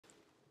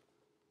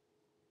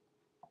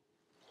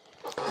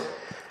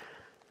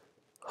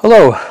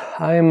Hello,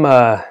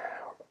 I've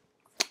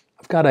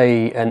got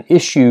an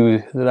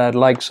issue that I'd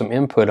like some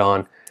input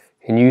on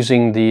in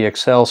using the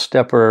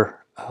AccelStepper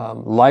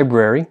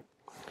library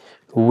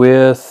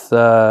with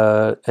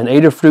an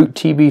AdaFruit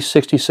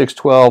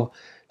TB6612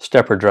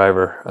 stepper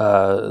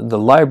driver. The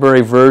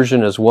library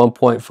version is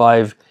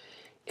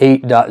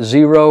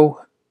 1.58.0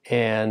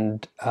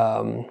 and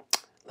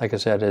like I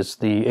said, it's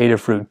the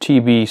AdaFruit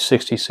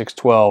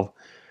TB6612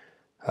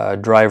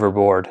 driver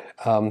board.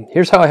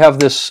 Here's how I have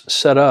this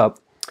set up.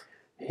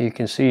 You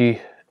can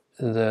see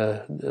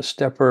the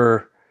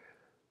stepper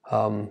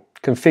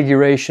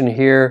configuration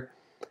here.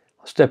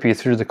 I'll step you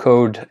through the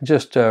code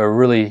just a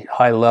really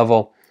high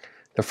level.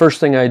 The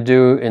first thing I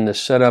do in the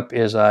setup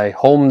is I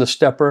home the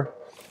stepper.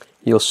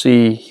 You'll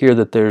see here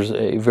that there's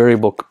a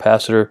variable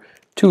capacitor,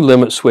 two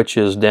limit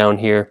switches down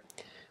here.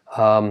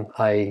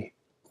 I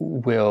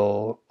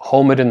will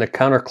home it in the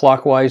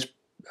counterclockwise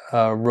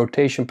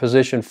rotation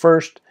position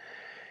first.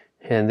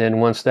 And then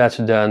once that's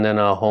done, then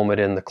I'll home it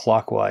in the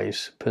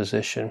clockwise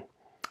position.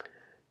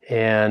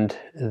 And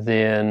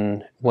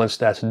then once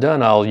that's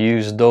done, I'll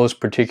use those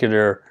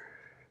particular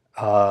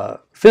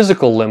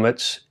physical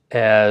limits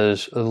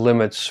as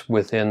limits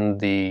within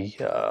the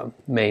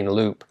main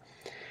loop.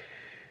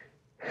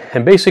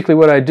 And basically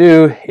what I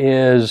do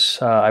is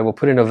I will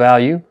put in a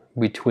value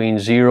between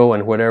 0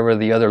 and whatever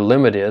the other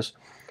limit is,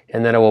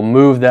 and then I will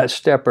move that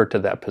stepper to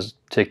that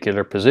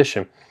particular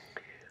position.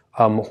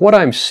 What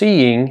I'm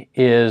seeing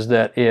is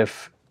that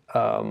if,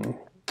 and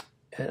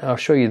I'll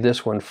show you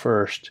this one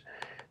first,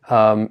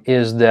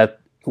 is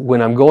that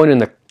when I'm going in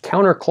the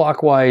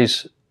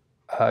counterclockwise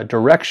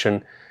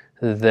direction,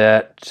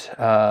 that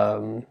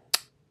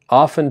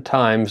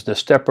oftentimes the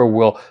stepper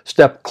will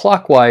step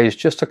clockwise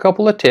just a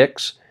couple of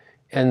ticks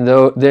and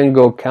then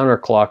go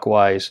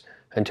counterclockwise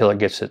until it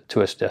gets it to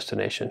its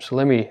destination. So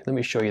let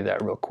me show you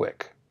that real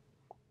quick.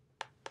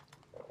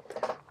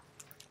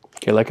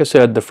 Okay, like I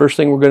said, the first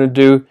thing we're going to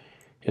do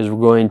is we're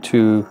going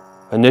to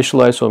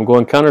initialize. So I'm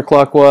going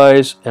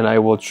counterclockwise, and I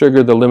will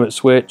trigger the limit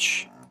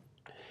switch,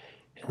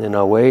 and then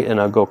I'll wait, and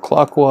I'll go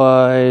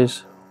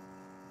clockwise,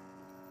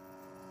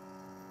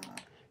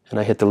 and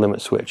I hit the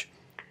limit switch.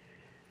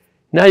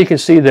 Now you can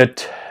see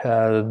that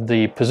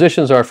the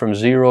positions are from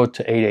 0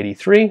 to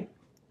 883.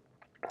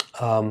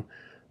 So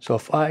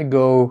if I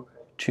go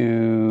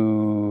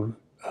to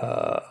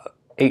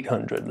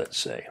 800, let's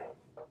say.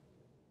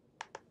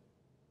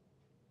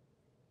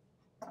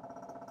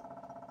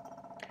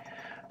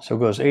 So it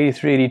goes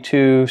 83,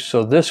 82.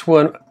 So this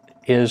one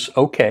is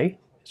okay.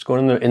 It's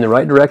going in the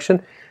right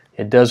direction.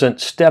 It doesn't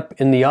step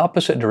in the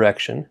opposite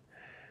direction.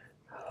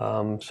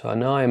 So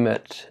now I'm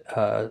at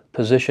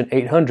position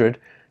 800.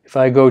 If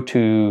I go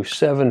to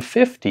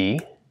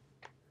 750,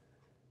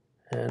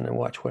 and then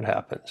watch what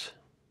happens.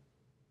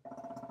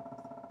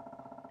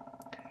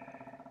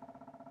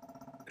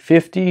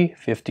 50,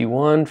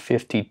 51,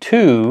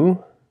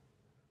 52.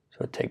 So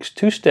it takes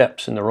two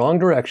steps in the wrong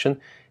direction.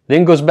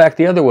 Then goes back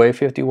the other way,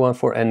 51,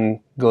 4,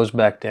 and goes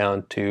back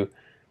down to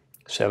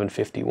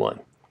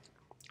 751.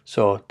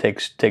 So it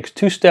takes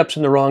two steps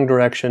in the wrong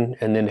direction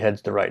and then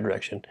heads the right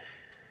direction.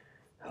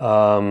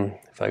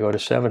 If I go to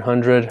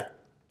 700,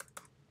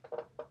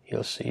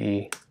 you'll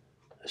see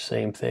the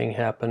same thing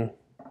happen.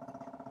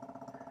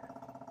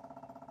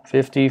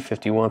 50,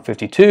 51,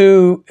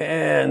 52,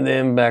 and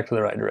then back to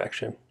the right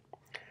direction.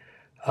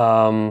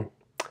 So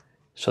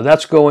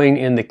that's going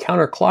in the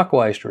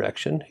counterclockwise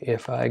direction.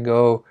 If I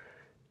go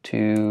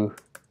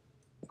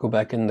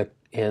back in the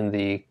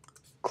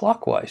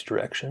clockwise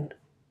direction,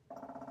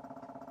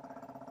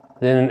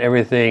 then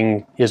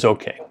everything is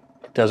okay.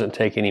 It doesn't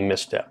take any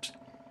missteps.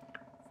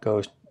 It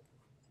goes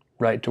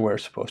right to where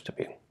it's supposed to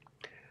be.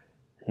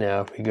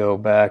 Now if we go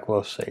back,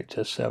 we'll say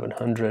to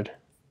 700.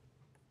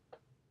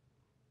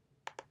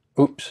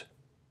 Oops,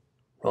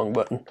 wrong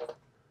button.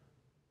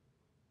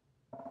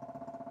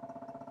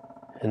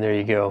 And there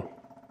you go.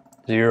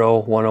 0,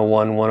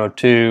 101,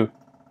 102.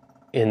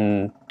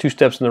 In two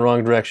steps in the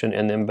wrong direction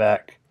and then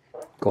back,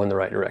 go in the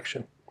right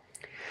direction.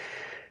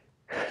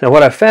 Now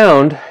what I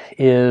found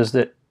is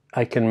that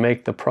I can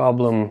make the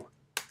problem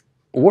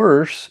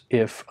worse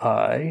if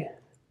I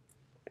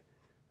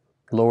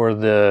lower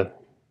the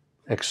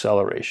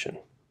acceleration.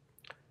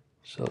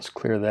 So let's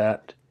clear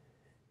that,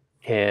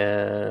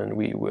 and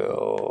we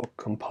will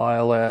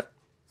compile it,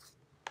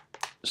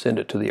 send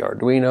it to the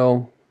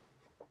Arduino,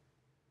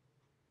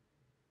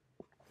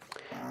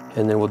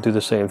 and then we'll do the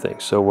same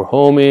thing. So we're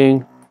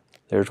homing,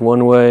 there's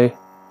one way,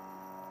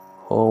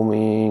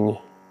 homing.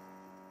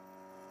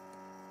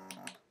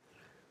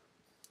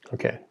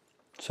 Okay,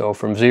 so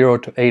from 0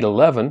 to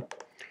 811,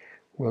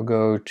 we'll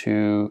go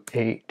to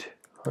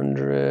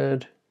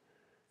 800,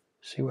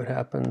 see what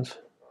happens.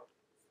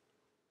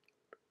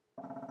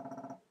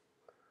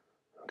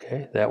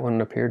 Okay, that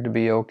one appeared to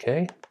be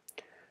okay.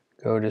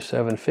 Go to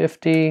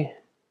 750.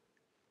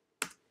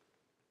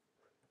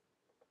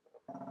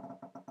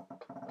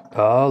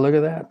 Oh, look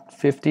at that.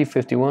 50,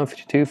 51,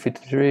 52,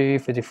 53,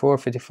 54,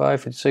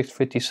 55, 56,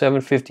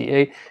 57,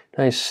 58,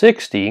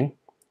 60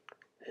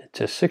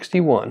 to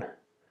 61.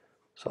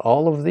 So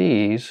all of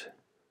these,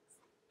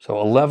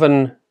 so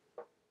 11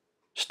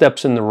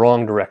 steps in the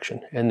wrong direction,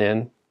 and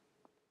then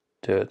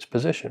to its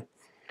position.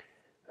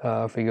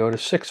 If we go to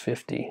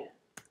 650,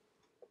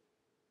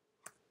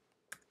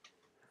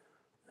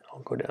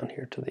 I'll go down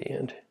here to the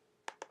end.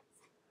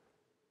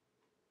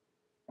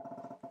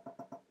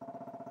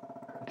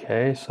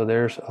 Okay, so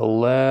there's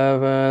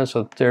 11,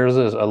 so there's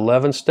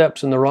 11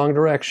 steps in the wrong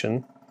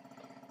direction,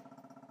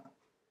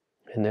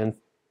 and then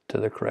to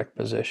the correct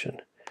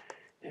position.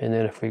 And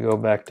then if we go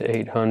back to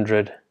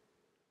 800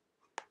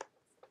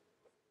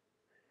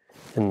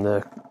 in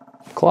the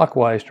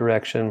clockwise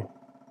direction,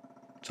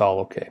 it's all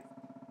okay.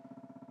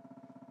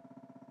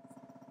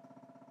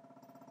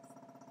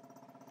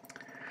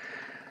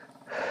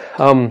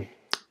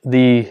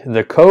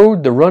 The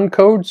code, the run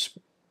code's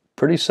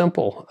pretty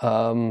simple.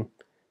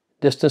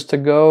 Distance to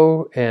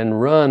go and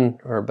run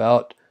are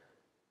about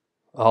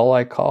all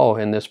I call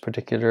in this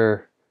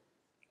particular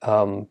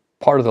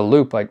part of the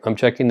loop. I'm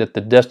checking that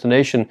the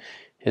destination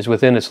is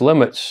within its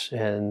limits,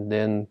 and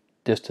then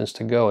distance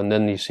to go, and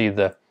then you see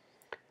the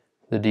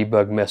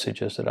debug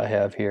messages that I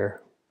have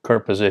here: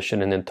 current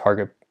position, and then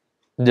target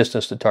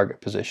distance to target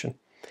position.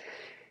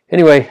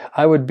 Anyway,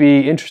 I would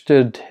be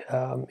interested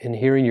in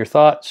hearing your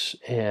thoughts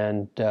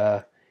and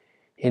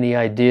any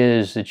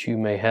ideas that you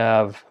may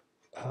have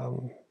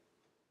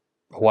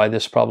why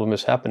this problem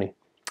is happening.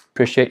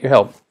 Appreciate your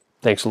help.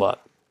 Thanks a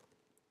lot.